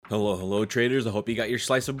Hello traders, I hope you got your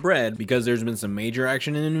slice of bread because there's been some major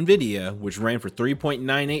action in Nvda, which ran for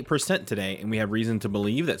 3.98% today, and we have reason to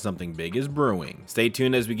believe that something big is brewing. Stay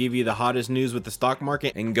tuned as we give you the hottest news with the stock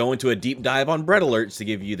market and go into a deep dive on bread alerts to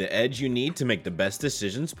give you the edge you need to make the best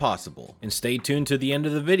decisions possible. And stay tuned to the end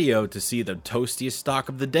of the video to see the toastiest stock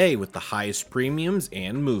of the day with the highest premiums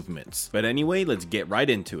and movements. But anyway, let's get right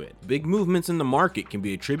into it. Big movements in the market can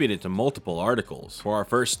be attributed to multiple articles. For our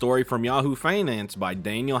first story from Yahoo Finance by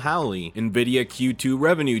Daniel Howley, Nvda Q2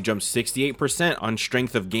 revenue jumped 68% on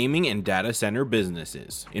strength of gaming and data center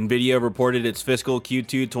businesses. Nvda reported its fiscal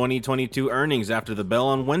Q2 2022 earnings after the bell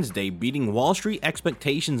on Wednesday, beating Wall Street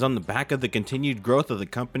expectations on the back of the continued growth of the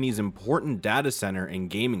company's important data center and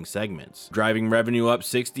gaming segments, driving revenue up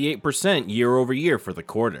 68% year over year for the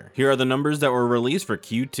quarter. Here are the numbers that were released for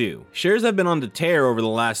Q2. Shares have been on the tear over the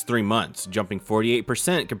last 3 months, jumping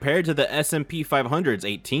 48% compared to the S&P 500's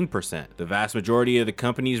 18%. The vast majority of the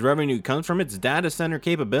company's revenue comes from its data center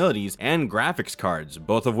capabilities and graphics cards,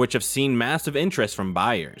 both of which have seen massive interest from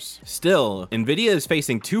buyers. Still, Nvda is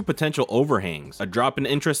facing two potential overhangs: a drop in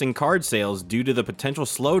interest in card sales due to the potential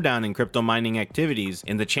slowdown in crypto mining activities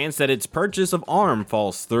and the chance that its purchase of ARM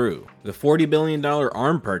falls through. The $40 billion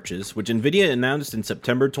ARM purchase, which Nvda announced in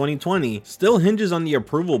September 2020, still hinges on the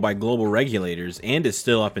approval by global regulators and is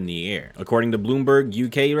still up in the air. According to Bloomberg,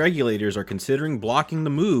 UK regulators are considering blocking the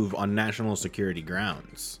move on national security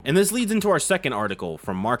grounds. And this leads into our second article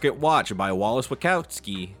from Market Watch by Wallace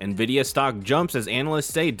Wachowski. Nvda stock jumps as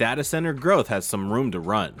analysts say data center growth has some room to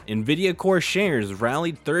run. Nvda Core shares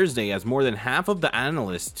rallied Thursday as more than half of the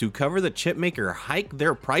analysts who cover the chipmaker hiked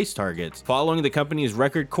their price targets following the company's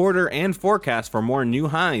record quarter and forecast for more new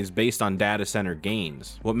highs based on data center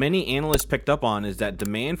gains. What many analysts picked up on is that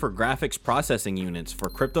demand for graphics processing units for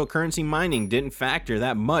cryptocurrency mining didn't factor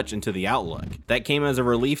that much into the outlook. That came as a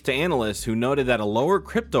relief to analysts who noted that a lower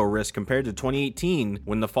crypto risk compared to 2018,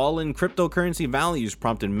 when the fall in cryptocurrency values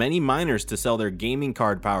prompted many miners to sell their gaming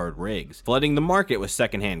card powered rigs, flooding the market with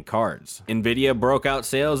secondhand cards. Nvda broke out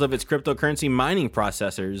sales of its cryptocurrency mining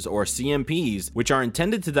processors, or CMPs, which are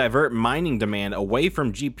intended to divert mining demand away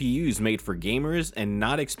from GPUs made for gamers and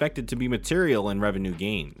not expected to be material in revenue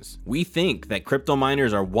gains. We think that crypto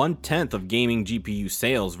miners are 1/10 of gaming GPU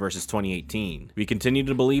sales versus 2018. We continue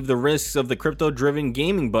to believe the risks of the crypto-driven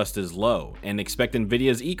gaming bust is low, and expect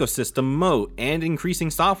Nvidia's ecosystem moat and increasing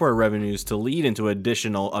software revenues to lead into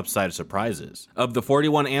additional upside surprises. Of the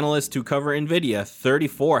 41 analysts who cover Nvidia,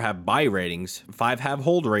 34 have buy ratings, 5 have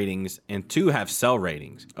hold ratings, and 2 have sell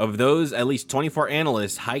ratings. Of those, at least 24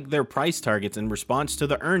 analysts hiked their price targets in response to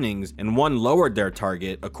the earnings, and 1 lowered their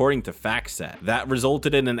target, according to FactSet. That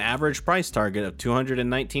resulted in an average price target of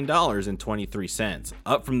 $219.23,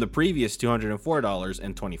 up from the previous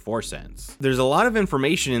 $204.24. There's a lot of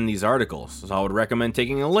information in these articles, so I would recommend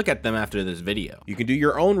taking a look at them after this video. You can do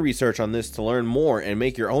your own research on this to learn more and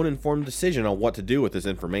make your own informed decision on what to do with this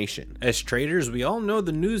information. As traders, we all know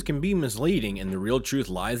the news can be misleading and the real truth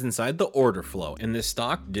lies inside the order flow, and this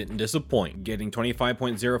stock didn't disappoint, getting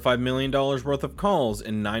 $25.05 million worth of calls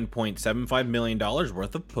and $9.75 million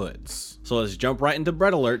worth of puts. So let's jump right into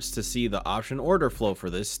bread alerts to see the option order flow for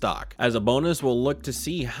this stock. As a bonus, we'll look to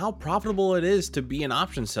see how profitable it is to be an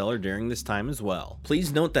option seller during this time as well.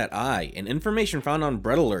 Please note that information found on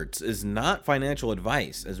bread alerts is not financial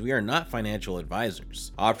advice, as we are not financial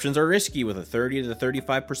advisors. Options are risky with a 30 to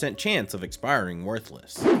 35% chance of expiring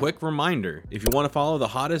worthless. Quick reminder, if you want to follow the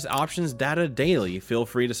hottest options data daily, feel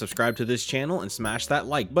free to subscribe to this channel and smash that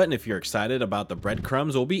like button if you're excited about the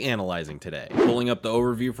breadcrumbs we'll be analyzing today. Pulling up the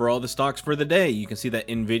overview for all the stocks for the day, you can see that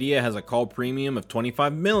Nvda has a call premium of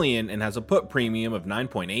 25 million and has a put premium of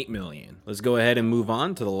 9.8 million. Let's go ahead and move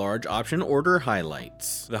on to the large option order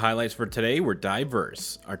highlights. The highlights for today were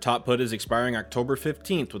diverse. Our top put is expiring October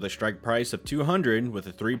 15th with a strike price of 200 with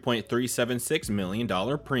a $3.376 million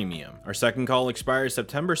premium. Our second call expires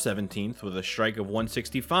September 17th with a strike of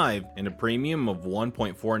 165 and a premium of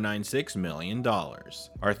 $1.496 million.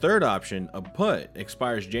 Our third option, a put,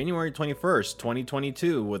 expires January 21st,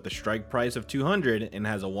 2022 with a strike price of 200 and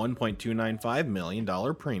has a $1.295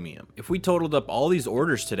 million premium. If we totaled up all these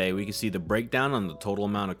orders today, we can see the breakdown on the total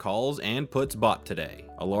amount of calls and puts bought today.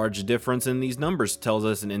 A large difference in these numbers tells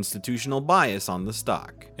us an institutional bias on the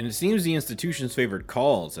stock. And it seems the institutions favored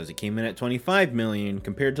calls, as it came in at 25 million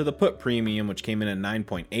compared to the put premium, which came in at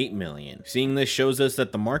 9.8 million. Seeing this shows us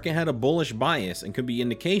that the market had a bullish bias and could be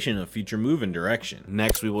indication of future move and direction.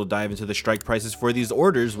 Next, we will dive into the strike prices for these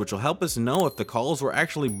orders, which will help us know if the calls were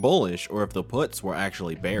actually bullish or if the puts were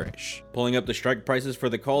actually bearish. Pulling up the strike prices for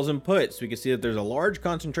the calls and puts, we can see that there's a large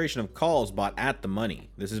concentration of calls bought at the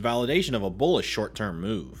money. This is validation of a bullish short-term move.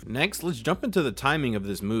 move. Next, let's jump into the timing of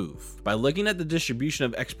this move. By looking at the distribution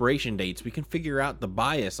of expiration dates, we can figure out the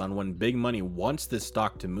bias on when big money wants this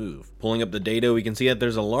stock to move. Pulling up the data, we can see that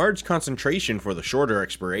there's a large concentration for the shorter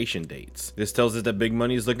expiration dates. This tells us that big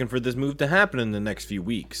money is looking for this move to happen in the next few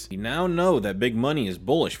weeks. We now know that big money is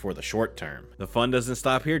bullish for the short term. The fun doesn't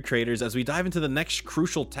stop here, traders, as we dive into the next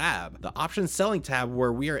crucial tab, the option selling tab,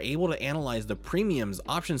 where we are able to analyze the premiums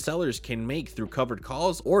option sellers can make through covered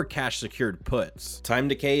calls or cash secured puts. Time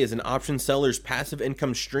decay is an option seller's passive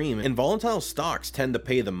income stream, and volatile stocks tend to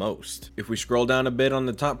pay the most. If we scroll down a bit on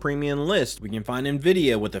the top premium list, we can find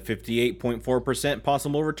Nvda with a 58.4%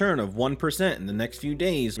 possible return of 1% in the next few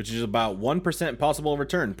days, which is about 1% possible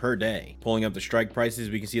return per day. Pulling up the strike prices,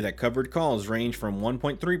 we can see that covered calls range from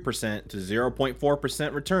 1.3% to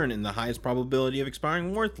 0.4% return, in the highest probability of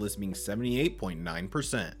expiring worthless being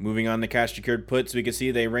 78.9%. Moving on to cash secured puts, we can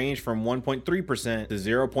see they range from 1.3% to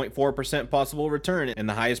 0.4% possible return, and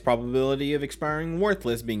the highest probability of expiring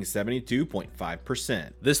worthless being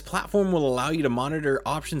 72.5%. This platform will allow you to monitor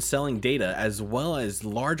option selling data as well as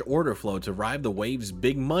large order flow to ride the waves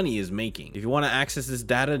big money is making. If you want to access this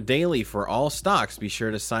data daily for all stocks, be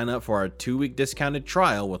sure to sign up for our 2-week discounted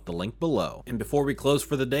trial with the link below. And before we close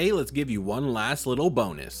for the day, let's give you one last little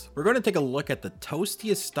bonus. We're going to take a look at the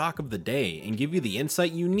toastiest stock of the day and give you the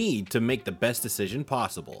insight you need to make the best decision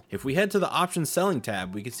possible. If we head to the option selling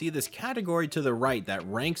tab, we can see this category to the right that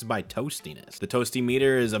ranks by toastiness. The toasty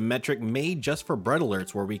meter is a metric made just for bread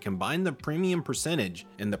alerts, where we combine the premium percentage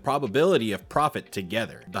and the probability of profit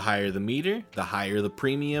together. The higher the meter, the higher the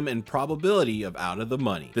premium and probability of out of the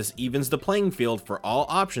money. This evens the playing field for all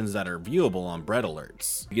options that are viewable on bread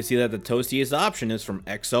alerts. You can see that the toastiest option is from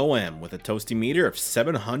XOM with a toasty meter of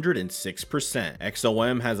 706%.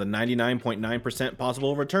 XOM has a 99.9%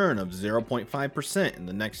 possible return of 0.5% in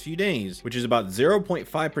the next few days, which is about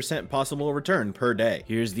 0.5% possible return per day.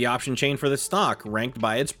 Here's the option chain for the stock ranked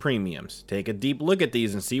by its premiums. Take a deep look at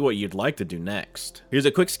these and see what you'd like to do next. Here's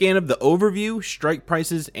a quick scan of the overview, strike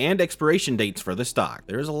prices, and expiration dates for the stock.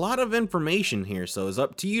 There's a lot of information here, so it's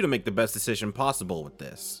up to you to make the best decision possible with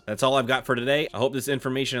this. That's all I've got for today. I hope this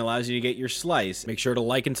information allows you to get your slice. Make sure to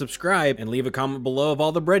like and subscribe, and leave a comment below of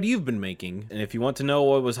all the bread you've been making. And if you want to know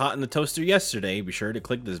what was hot in the toaster yesterday, be sure to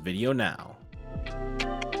click this video now.